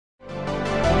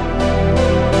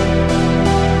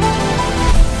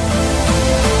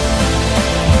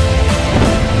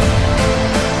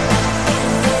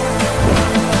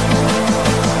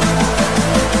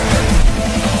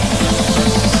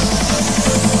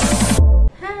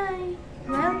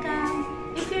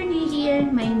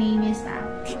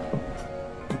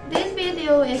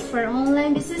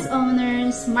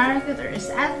marketers,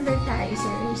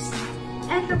 advertisers,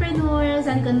 entrepreneurs,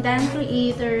 and content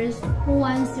creators who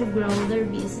wants to grow their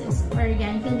business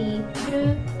organically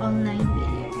through online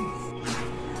videos.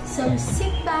 So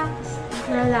sit back,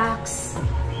 relax,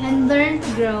 and learn to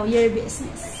grow your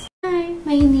business. Hi,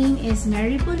 my name is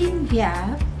Pauline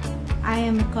Yap. I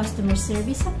am a customer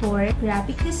service support,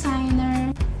 graphic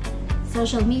designer,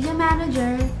 social media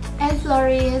manager, and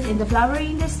florist in the flower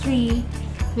industry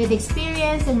with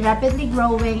experience in rapidly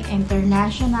growing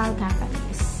international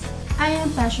companies. I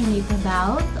am passionate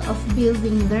about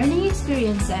building learning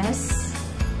experiences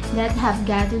that have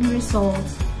gotten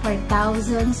results for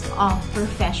thousands of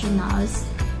professionals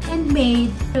and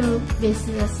made true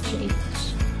business change.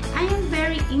 I am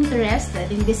very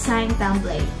interested in design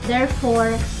template.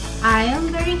 Therefore, I am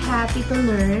very happy to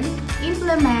learn,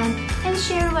 implement, and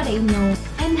share what I know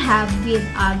and have with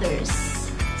others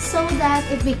so that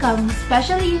it becomes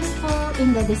especially useful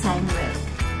in the design world.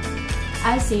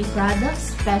 As a product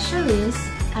specialist,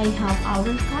 I help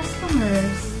our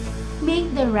customers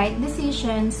make the right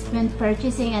decisions when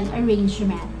purchasing an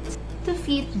arrangement to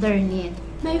fit their need.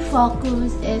 My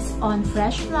focus is on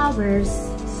fresh flowers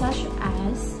such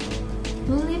as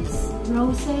tulips,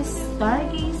 roses,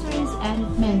 stargazers, and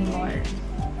many more.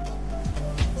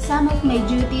 Some of my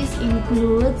duties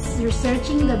include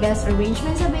researching the best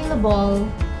arrangements available,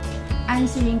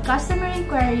 answering customer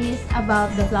inquiries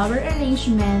about the flower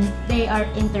arrangement they are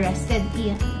interested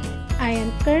in. I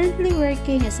am currently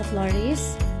working as a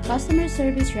florist, customer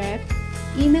service rep,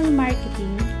 email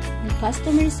marketing, and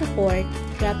customer support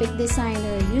graphic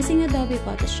designer using Adobe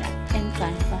Photoshop and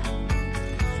Canva,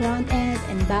 front-end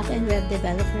and back-end web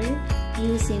developer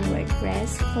using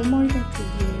WordPress for more than 3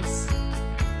 years.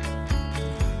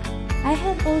 I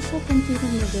have also completed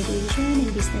my graduation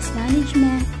in business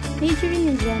management,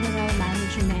 majoring in general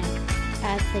management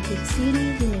at the Big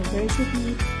City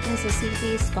University as a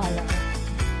CPA scholar.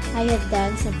 I have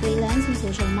done some freelance in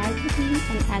social marketing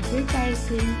and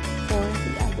advertising for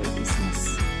the other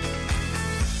business.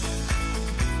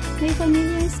 My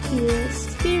familiar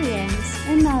skills, experience,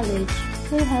 and knowledge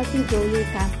will help you grow your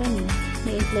company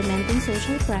by implementing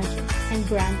social projects and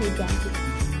brand identity.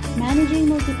 Managing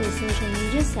multiple social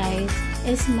media sites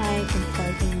is my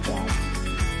comforting job.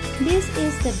 This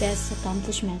is the best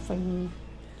accomplishment for me.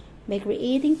 By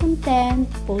creating content,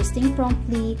 posting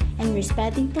promptly, and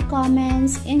responding to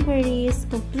comments, inquiries,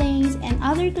 complaints, and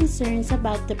other concerns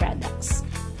about the products.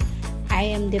 I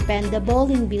am dependable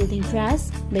in building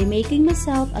trust by making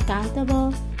myself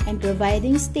accountable and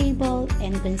providing stable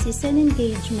and consistent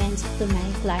engagements to my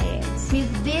clients. With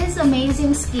these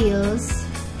amazing skills,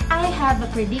 I have a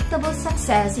predictable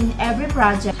success in every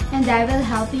project, and I will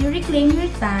help you reclaim your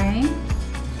time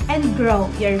and grow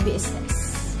your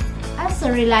business. As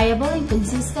a reliable and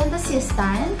consistent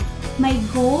assistant, my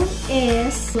goal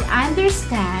is to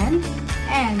understand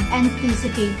and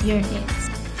anticipate your needs.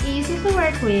 Easy to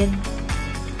work with,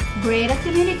 great at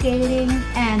communicating,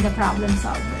 and a problem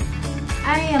solver.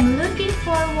 I am looking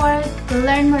forward to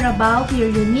learn more about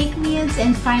your unique needs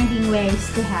and finding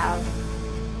ways to help.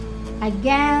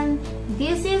 Again,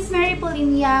 this is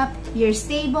Pauline Yap, your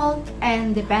stable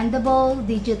and dependable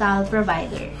digital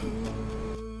provider.